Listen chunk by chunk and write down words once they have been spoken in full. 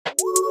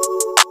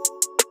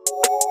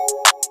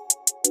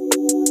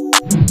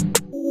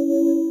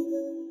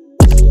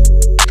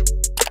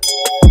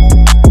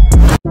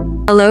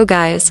Hello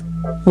guys,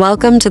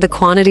 welcome to the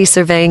Quantity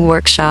Surveying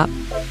Workshop.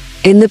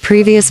 In the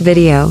previous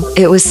video,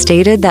 it was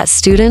stated that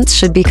students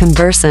should be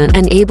conversant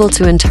and able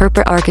to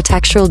interpret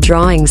architectural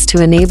drawings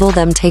to enable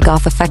them take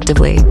off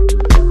effectively.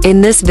 In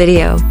this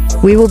video,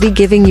 we will be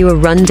giving you a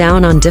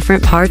rundown on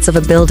different parts of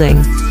a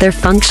building, their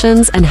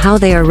functions and how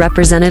they are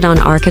represented on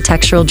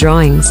architectural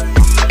drawings.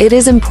 It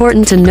is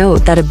important to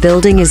note that a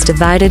building is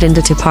divided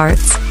into two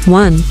parts.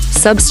 1.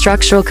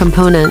 Substructural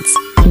components.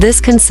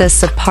 This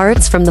consists of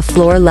parts from the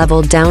floor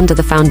level down to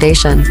the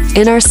foundation.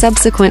 In our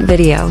subsequent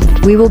video,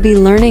 we will be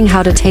learning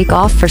how to take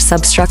off for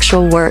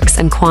substructural works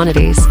and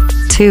quantities.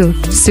 2.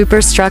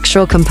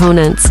 Superstructural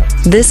components.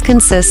 This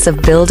consists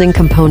of building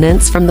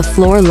components from the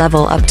floor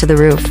level up to the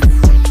roof.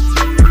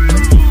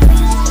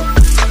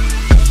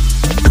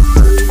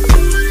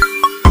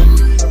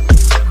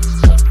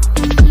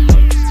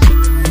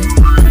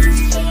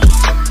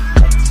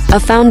 A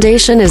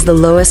foundation is the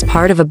lowest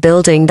part of a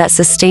building that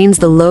sustains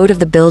the load of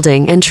the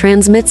building and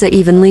transmits it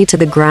evenly to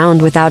the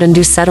ground without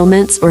undue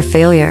settlements or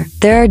failure.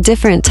 There are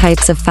different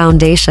types of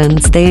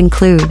foundations. They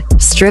include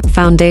strip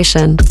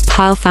foundation,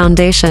 pile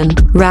foundation,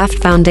 raft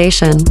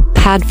foundation,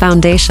 pad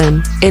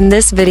foundation. In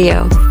this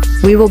video,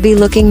 we will be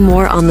looking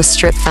more on the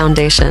strip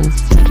foundation.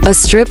 A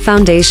strip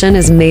foundation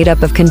is made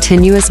up of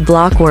continuous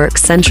blockwork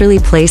centrally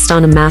placed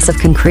on a mass of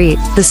concrete.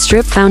 The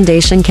strip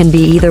foundation can be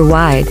either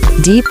wide,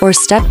 deep, or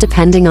stepped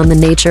depending on the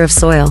nature of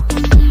soil.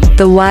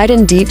 The wide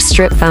and deep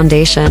strip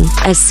foundation,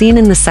 as seen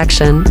in the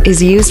section,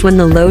 is used when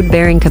the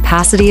load-bearing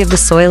capacity of the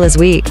soil is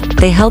weak.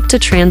 They help to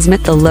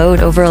transmit the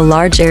load over a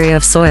large area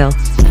of soil.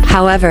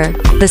 However,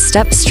 the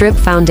step strip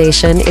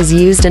foundation is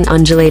used in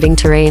undulating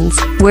terrains,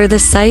 where the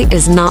site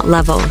is not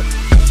level.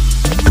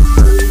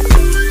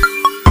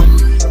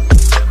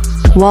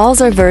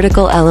 Walls are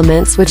vertical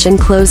elements which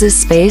encloses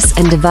space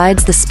and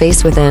divides the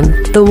space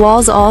within. The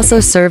walls also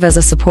serve as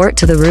a support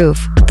to the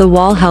roof. The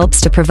wall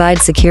helps to provide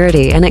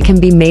security and it can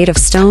be made of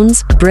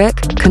stones, brick,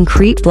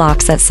 concrete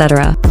blocks,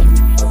 etc.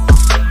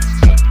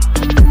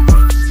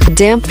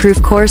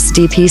 Damp-proof coarse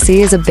DPC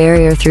is a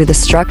barrier through the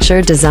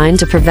structure designed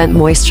to prevent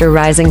moisture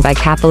rising by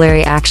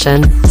capillary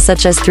action,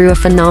 such as through a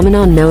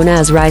phenomenon known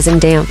as rising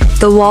damp.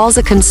 The walls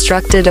are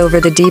constructed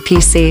over the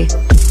DPC.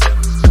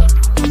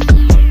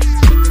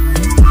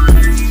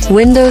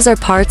 Windows are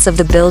parts of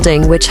the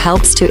building which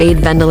helps to aid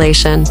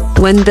ventilation.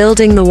 When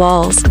building the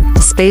walls,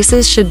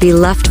 spaces should be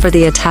left for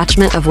the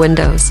attachment of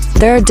windows.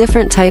 There are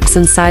different types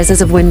and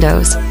sizes of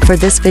windows. For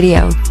this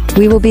video,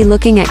 we will be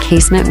looking at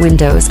casement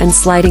windows and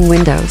sliding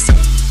windows.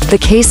 The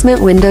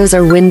casement windows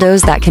are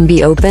windows that can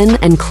be open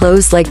and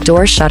closed like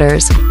door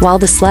shutters, while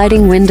the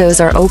sliding windows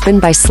are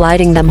opened by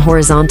sliding them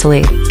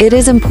horizontally. It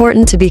is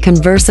important to be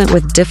conversant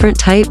with different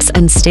types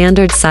and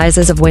standard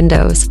sizes of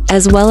windows,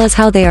 as well as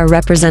how they are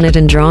represented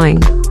in drawing.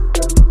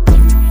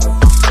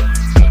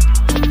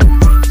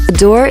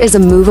 A door is a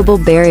movable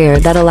barrier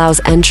that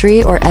allows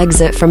entry or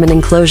exit from an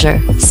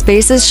enclosure.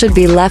 Spaces should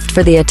be left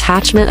for the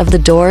attachment of the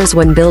doors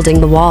when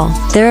building the wall.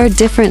 There are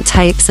different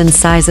types and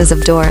sizes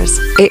of doors.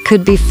 It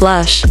could be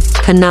flush,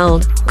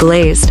 paneled,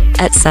 glazed,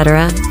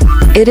 etc.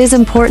 It is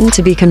important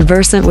to be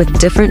conversant with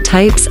different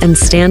types and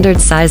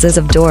standard sizes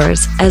of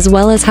doors, as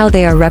well as how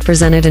they are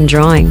represented in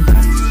drawing.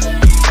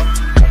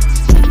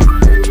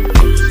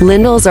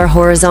 Lintels are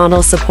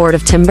horizontal support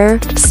of timber,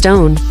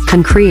 stone,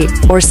 concrete,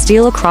 or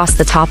steel across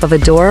the top of a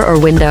door or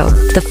window.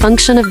 The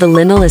function of the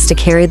lintel is to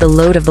carry the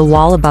load of the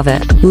wall above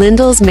it.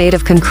 Lintels made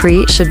of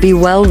concrete should be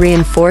well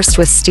reinforced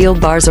with steel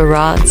bars or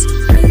rods.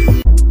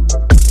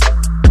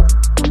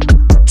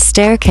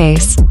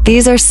 Staircase.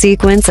 These are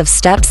sequence of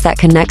steps that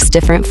connects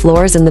different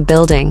floors in the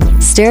building.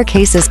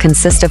 Staircases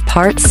consist of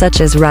parts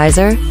such as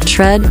riser,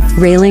 tread,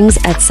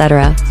 railings,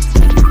 etc.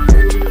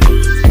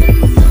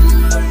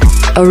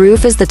 A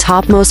roof is the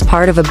topmost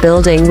part of a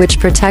building which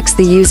protects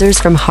the users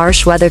from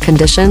harsh weather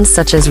conditions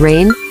such as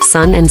rain,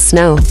 sun, and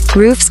snow.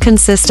 Roofs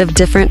consist of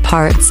different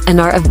parts and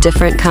are of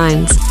different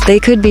kinds. They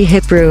could be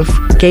hip roof,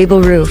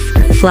 gable roof,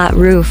 flat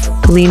roof,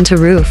 lean-to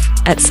roof,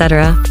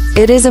 etc.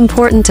 It is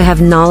important to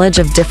have knowledge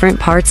of different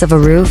parts of a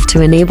roof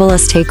to enable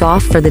us take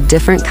off for the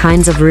different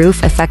kinds of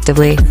roof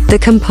effectively. The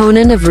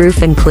component of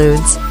roof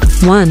includes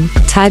 1.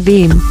 Tie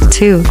beam,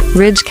 2.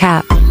 Ridge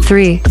cap,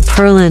 3.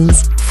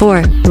 Purlins,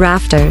 4.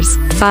 Rafters,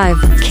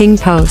 5. King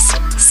post,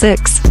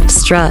 6.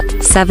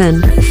 Strut,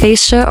 7.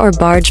 Fascia or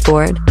barge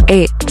board,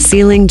 8.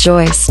 Ceiling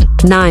joist,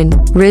 9.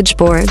 Ridge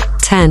board,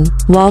 10.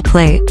 Wall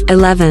plate,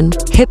 11.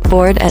 Hip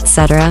board,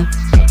 etc.